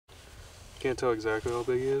Can't tell exactly how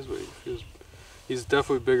big he is, but he's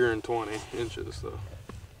definitely bigger than 20 inches though.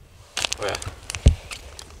 Oh yeah.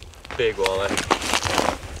 Big walleye.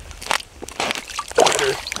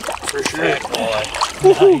 For sure.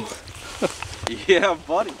 Nice. Yeah,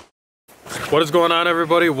 buddy. What is going on,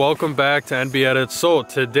 everybody? Welcome back to NB Edits. So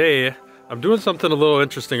today I'm doing something a little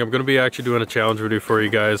interesting. I'm going to be actually doing a challenge video for you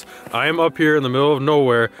guys. I am up here in the middle of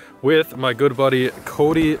nowhere with my good buddy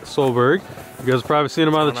Cody Solberg. You guys have probably seen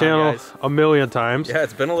him on the channel a million times. Yeah,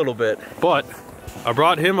 it's been a little bit. But I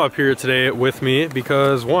brought him up here today with me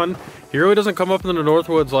because, one, he really doesn't come up in the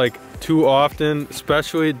Northwoods like too often,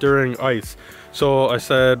 especially during ice. So I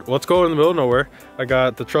said, let's go in the middle of nowhere. I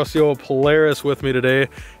got the trusty old Polaris with me today,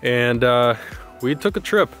 and we took a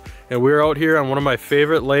trip. And we're out here on one of my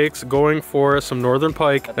favorite lakes going for some northern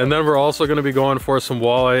pike. And then we're also gonna be going for some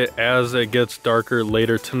walleye as it gets darker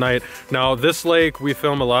later tonight. Now this lake, we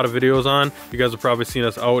film a lot of videos on. You guys have probably seen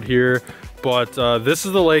us out here. But this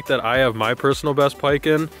is the lake that I have my personal best pike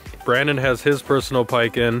in. Brandon has his personal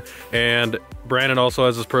pike in. And Brandon also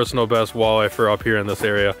has his personal best walleye for up here in this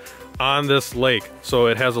area on this lake. So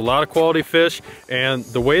it has a lot of quality fish, and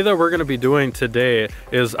the way that we're going to be doing today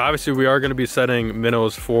is obviously we are going to be setting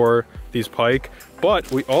minnows for these pike,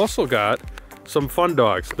 but we also got some fun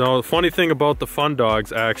dogs. Now the funny thing about the fun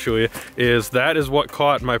dogs actually is that is what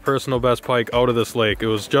caught my personal best pike out of this lake. It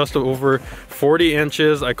was just over 40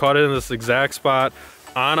 inches. I caught it in this exact spot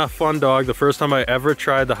on a fun dog, the first time I ever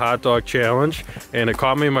tried the hot dog challenge, and it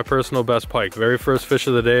caught me my personal best pike. Very first fish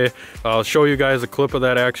of the day. I'll show you guys a clip of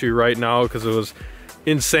that actually right now because it was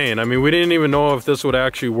insane. I mean, we didn't even know if this would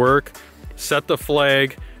actually work. Set the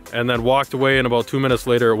flag and then walked away, and about 2 minutes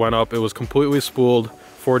later it went up. It was completely spooled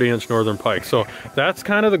 40-inch northern pike. So that's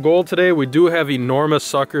kind of the goal today. We do have enormous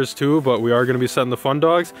suckers too, but we are going to be setting the fun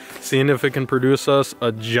dogs, seeing if it can produce us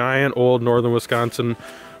a giant old northern Wisconsin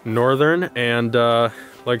northern. And like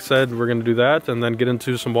I said, we're gonna do that and then get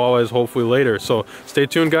into some walleyes hopefully later. So stay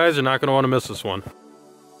tuned, guys. You're not gonna want to miss this one.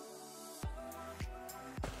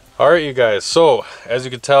 All right, you guys, so as you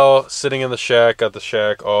can tell, sitting in the shack, got the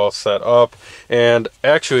shack all set up, and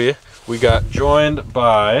actually we got joined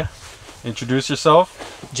by, introduce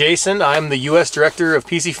yourself. Jason. I'm the US director of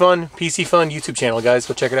Piscifun YouTube channel, guys.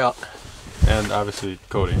 Go check it out. And obviously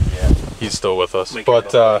Cody. Yeah, he's still with us.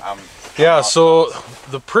 But yeah, so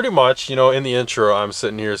pretty much, you know, in the intro, I'm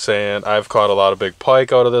sitting here saying I've caught a lot of big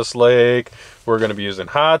pike out of this lake. We're going to be using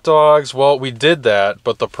hot dogs. Well, we did that,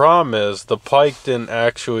 but the problem is the pike didn't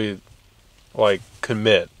actually, like,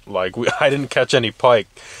 commit. Like, I didn't catch any pike,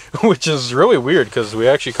 which is really weird because we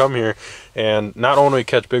actually come here and not only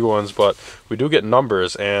catch big ones, but we do get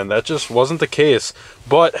numbers, and that just wasn't the case.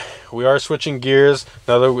 But we are switching gears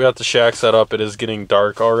now that we got the shack set up. It is getting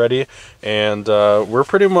dark already, and we're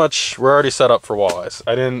already set up for walleyes.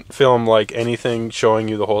 I didn't film like anything showing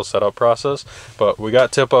you the whole setup process, but we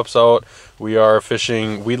got tip ups out. We are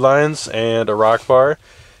fishing weed lines and a rock bar,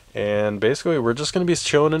 and basically we're just going to be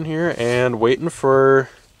chilling in here and waiting for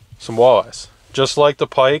some walleyes. Just like the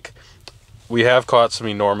pike, we have caught some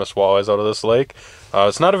enormous walleyes out of this lake.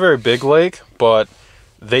 It's not a very big lake, but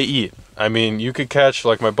they eat. I mean, you could catch,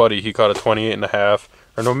 like my buddy, he caught a 28.5,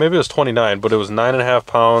 or no, maybe it was 29, but it was 9.5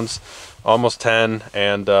 pounds, almost 10,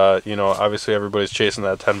 and you know, obviously everybody's chasing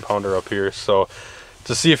that 10-pounder up here. So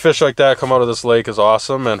to see a fish like that come out of this lake is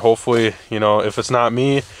awesome, and hopefully, you know, if it's not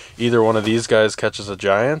me, either one of these guys catches a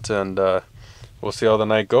giant, and we'll see how the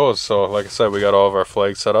night goes. So like I said, we got all of our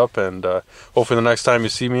flags set up, and hopefully the next time you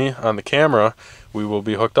see me on the camera, we will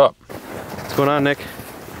be hooked up. What's going on, Nick?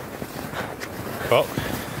 Well,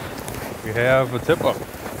 we have a tip up.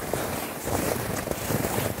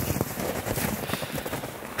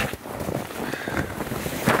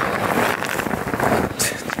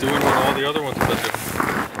 It's doing what all the other ones have been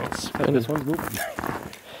doing. And this one's moving.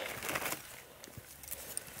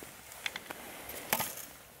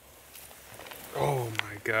 Oh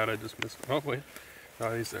my god, I just missed. Oh wait,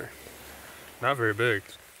 no, he's there. Not very big,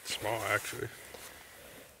 small actually.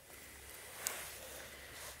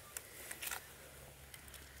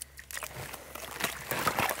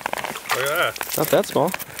 Look at that. Not that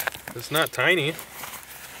small. It's not tiny,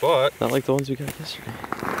 but Not like the ones we got yesterday.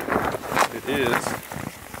 it is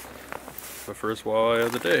the first walleye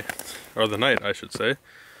of the day, or the night I should say.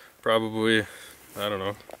 Probably, I don't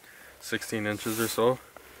know, 16 inches or so.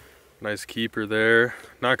 Nice keeper there.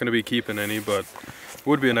 Not going to be keeping any, but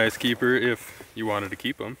would be a nice keeper if you wanted to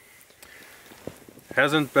keep them.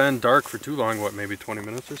 Hasn't been dark for too long, what, maybe 20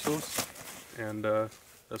 minutes or so, and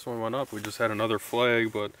this one went up. We just had another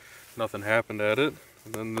flag, but nothing happened at it.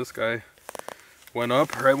 And then this guy went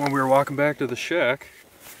up right when we were walking back to the shack.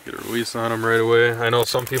 Get a release on them right away. I know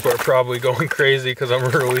some people are probably going crazy because I'm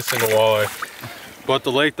releasing a walleye. But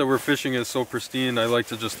the lake that we're fishing is so pristine, I like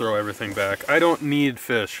to just throw everything back. I don't need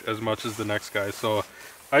fish as much as the next guy, so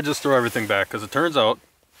I just throw everything back because it turns out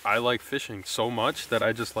I like fishing so much that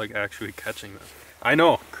I just like actually catching them. I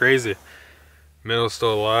know, crazy. Minnow's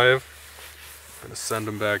still alive. I'm gonna send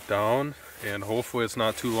him back down, and hopefully it's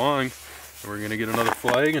not too long. And we're gonna get another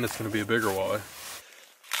flag, and it's gonna be a bigger walleye.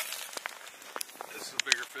 This is a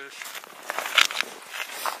bigger fish.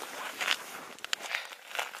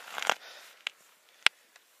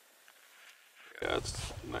 Yeah,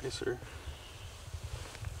 it's nicer.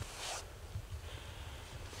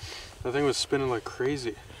 That thing was spinning like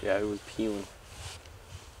crazy. Yeah, it was peeling.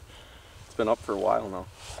 It's been up for a while now.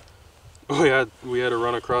 Oh yeah, we had to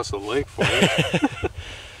run across the lake for it.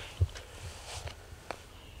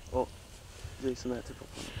 Oh, Jason, that took up.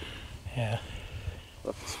 Yeah.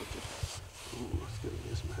 Love to switch it. Ooh, let's give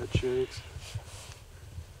me some head shakes.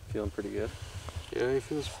 Feeling pretty good. Yeah, he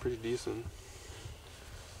feels pretty decent.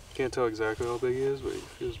 Can't tell exactly how big he is, but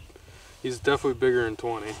he's definitely bigger than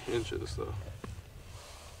 20 inches though.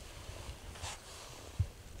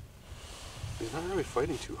 He's not really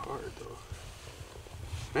fighting too hard though.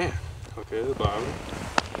 Man, okay, the bottom.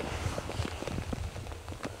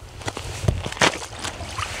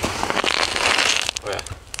 Oh yeah.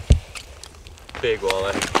 Big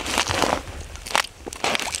walleye.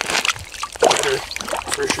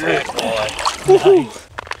 For sure. Big walleye. Nice.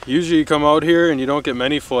 Usually you come out here and you don't get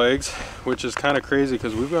many flags, which is kind of crazy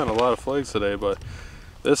because we've gotten a lot of flags today, but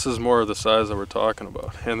this is more of the size that we're talking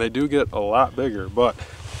about. And they do get a lot bigger, but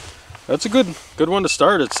that's a good one to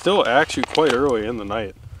start. It's still actually quite early in the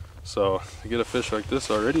night. So to get a fish like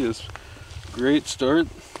this already is a great start.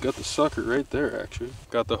 Got the sucker right there actually.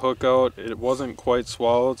 Got the hook out. It wasn't quite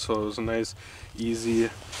swallowed, so it was a nice, easy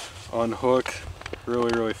unhook.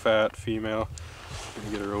 Really, really fat female.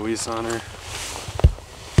 Gonna get a release on her.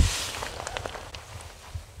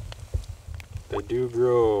 They do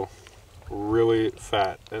grow really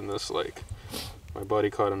fat in this lake. My buddy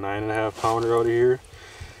caught a 9.5 pounder out of here,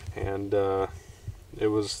 and it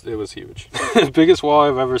was huge. The biggest walleye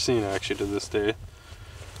I've ever seen actually to this day.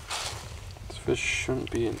 This fish shouldn't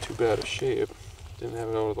be in too bad a shape. Didn't have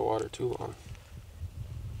it out of the water too long.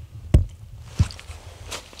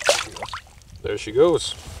 There she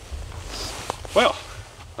goes. Well,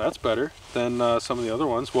 that's better than some of the other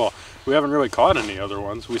ones. Well, we haven't really caught any other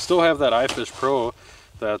ones. We still have that iFish Pro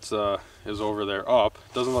that is over there up.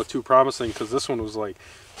 Doesn't look too promising because this one was like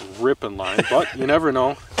ripping line, but you never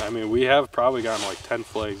know. I mean, we have probably gotten like 10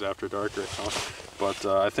 flags after dark right now, but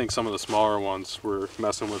I think some of the smaller ones we're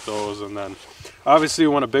messing with those, and then obviously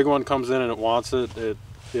when a big one comes in and it wants it,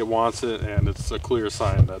 it wants it, and it's a clear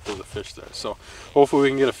sign that there's a fish there. So hopefully we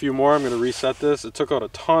can get a few more. I'm going to reset this. It took out a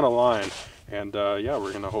ton of line, and yeah,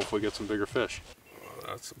 we're going to hopefully get some bigger fish. Oh,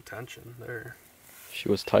 that's some tension there. She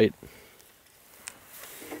was tight.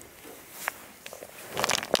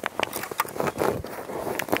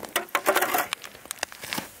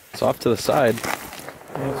 It's off to the side.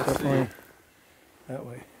 Yeah, it's definitely that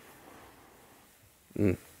way.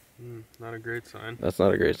 Not a great sign. That's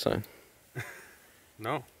not a great sign.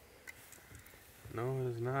 No. No, it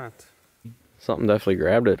is not. Something definitely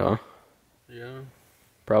grabbed it, huh? Yeah.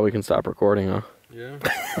 Probably can stop recording, huh? Yeah.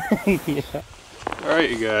 Yeah.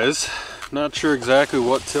 Alright, you guys. Not sure exactly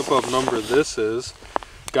what tip-up number this is.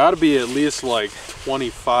 Got to be at least like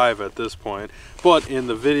 25 at this point. But in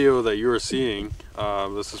the video that you're seeing,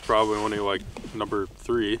 this is probably only like number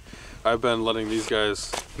 3. I've been letting these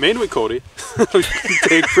guys, mainly Cody,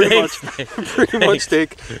 take pretty much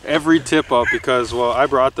take every tip up because, well, I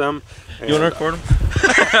brought them. You want to record them?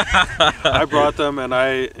 I brought them, and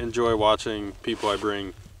I enjoy watching people I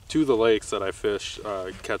bring to the lakes that I fish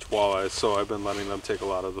catch walleyes. So I've been letting them take a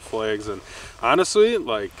lot of the flags, and honestly,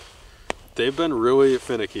 like, they've been really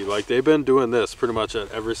finicky. Like, they've been doing this pretty much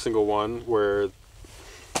at every single one where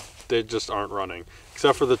they just aren't running,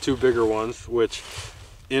 except for the 2 bigger ones, which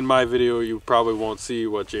in my video you probably won't see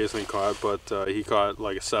what Jason caught, but he caught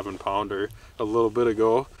like a 7-pounder a little bit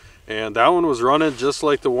ago, and that one was running just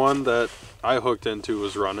like the one that I hooked into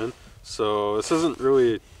was running. So this isn't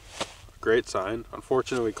really a great sign.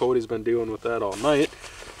 Unfortunately, Cody's been dealing with that all night,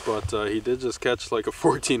 but he did just catch like a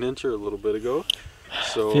 14-incher a little bit ago.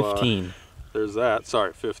 So 15. There's that.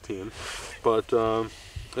 Sorry, 15. But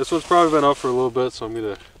this one's probably been up for a little bit, so I'm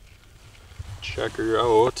gonna check her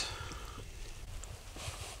out.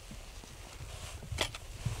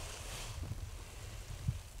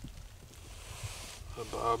 The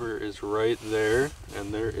bobber is right there,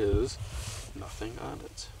 and there is nothing on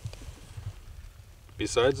it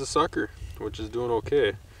besides the sucker, which is doing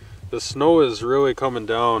okay. The snow is really coming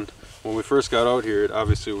down. When we first got out here, it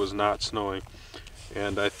obviously was not snowing.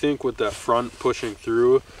 And I think with that front pushing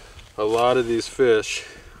through, a lot of these fish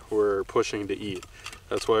were pushing to eat.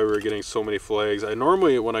 That's why we were getting so many flags. I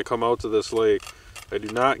normally, when I come out to this lake, I do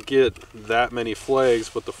not get that many flags,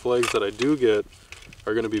 but the flags that I do get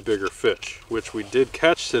are going to be bigger fish, which we did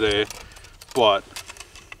catch today, but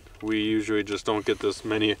we usually just don't get this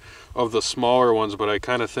many of the smaller ones. But I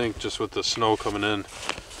kind of think just with the snow coming in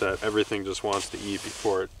that everything just wants to eat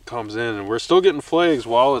before it comes in. And we're still getting flags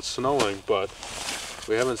while it's snowing, but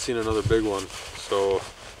we haven't seen another big one. So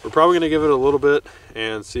we're probably going to give it a little bit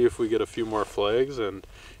and see if we get a few more flags. And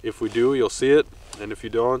if we do, you'll see it. And if you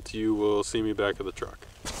don't, you will see me back at the truck.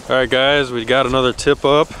 All right, guys, we got another tip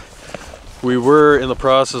up. We were in the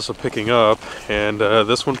process of picking up, and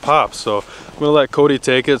this one pops. So I'm gonna let Cody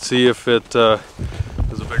take it, see if it is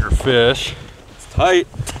a bigger fish. It's tight.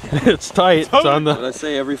 It's tight. It's on the, what I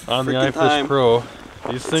say every on the freaking time. iFish Pro.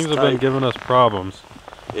 These things have been giving us problems.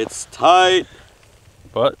 It's tight.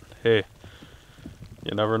 But hey,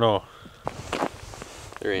 you never know.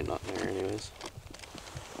 There ain't nothing there anyways.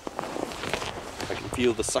 I can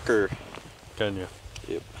feel the sucker. Can you?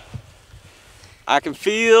 Yep. I can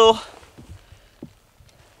feel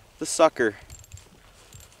the sucker.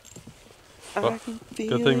 Well,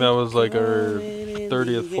 good thing that was like our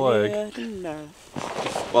 30th flag.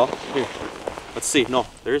 Well, here. Let's see. No,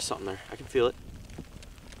 there is something there. I can feel it.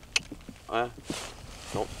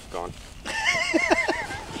 Nope, gone.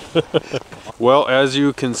 Well, as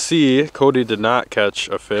you can see, Cody did not catch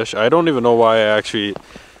a fish. I don't even know why I actually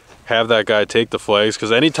have that guy take the flags,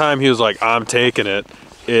 because anytime he was like, I'm taking it,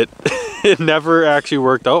 it never actually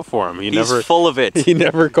worked out for him. He's full of it. He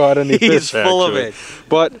never caught any fish. He's full of it.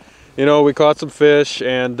 But you know, we caught some fish,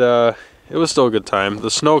 and it was still a good time.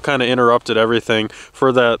 The snow kind of interrupted everything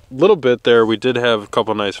for that little bit there. We did have a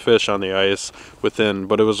couple nice fish on the ice within,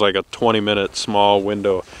 but it was like a 20-minute small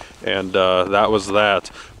window, and that was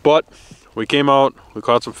that. But we came out, we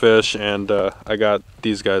caught some fish, and I got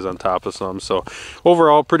these guys on top of some. So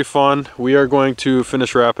overall, pretty fun. We are going to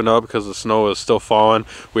finish wrapping up because the snow is still falling.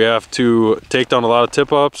 We have to take down a lot of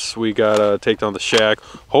tip-ups. We got to take down the shack.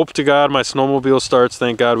 Hope to God my snowmobile starts.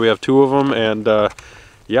 Thank God we have 2 of them. And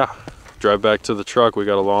yeah, drive back to the truck. We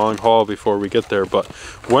got a long haul before we get there. But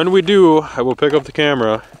when we do, I will pick up the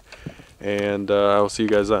camera, and I will see you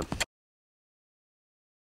guys then.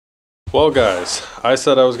 Well, guys, I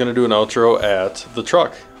said I was going to do an outro at the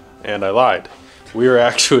truck, and I lied. We are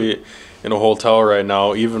actually in a hotel right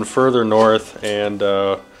now, even further north, and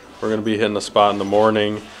we're going to be hitting a spot in the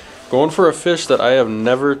morning, going for a fish that I have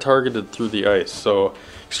never targeted through the ice. So,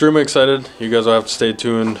 extremely excited. You guys will have to stay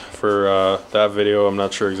tuned for that video. I'm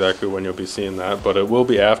not sure exactly when you'll be seeing that, but it will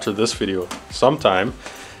be after this video sometime.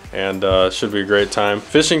 And should be a great time.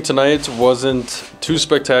 Fishing tonight wasn't too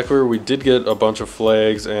spectacular. We did get a bunch of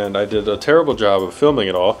flags, and I did a terrible job of filming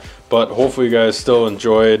it all, but hopefully you guys still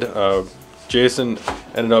enjoyed. Jason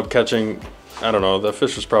ended up catching, I don't know, the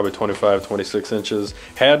fish was probably 25, 26 inches.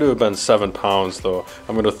 Had to have been 7 pounds though.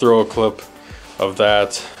 I'm gonna throw a clip of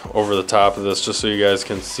that over the top of this just so you guys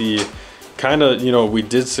can see kind of, you know, we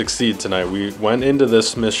did succeed tonight. We went into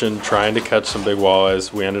this mission trying to catch some big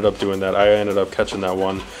walleyes. We ended up doing that. I ended up catching that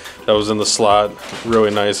one that was in the slot. Really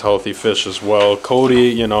nice, healthy fish as well. Cody,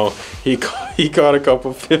 you know, he caught a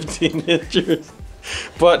couple 15 inches.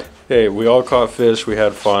 But hey, we all caught fish. We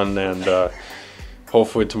had fun, and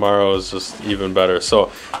hopefully tomorrow is just even better.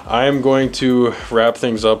 So I am going to wrap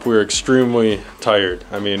things up. We're extremely tired.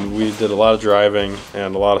 I mean, we did a lot of driving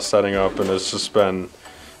and a lot of setting up, and it's been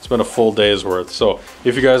a full day's worth. So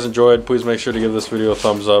if you guys enjoyed, please make sure to give this video a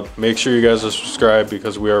thumbs up. Make sure you guys are subscribed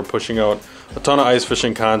because we are pushing out a ton of ice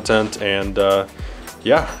fishing content. And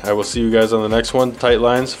yeah, I will see you guys on the next one. Tight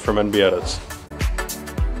lines from NB Edits.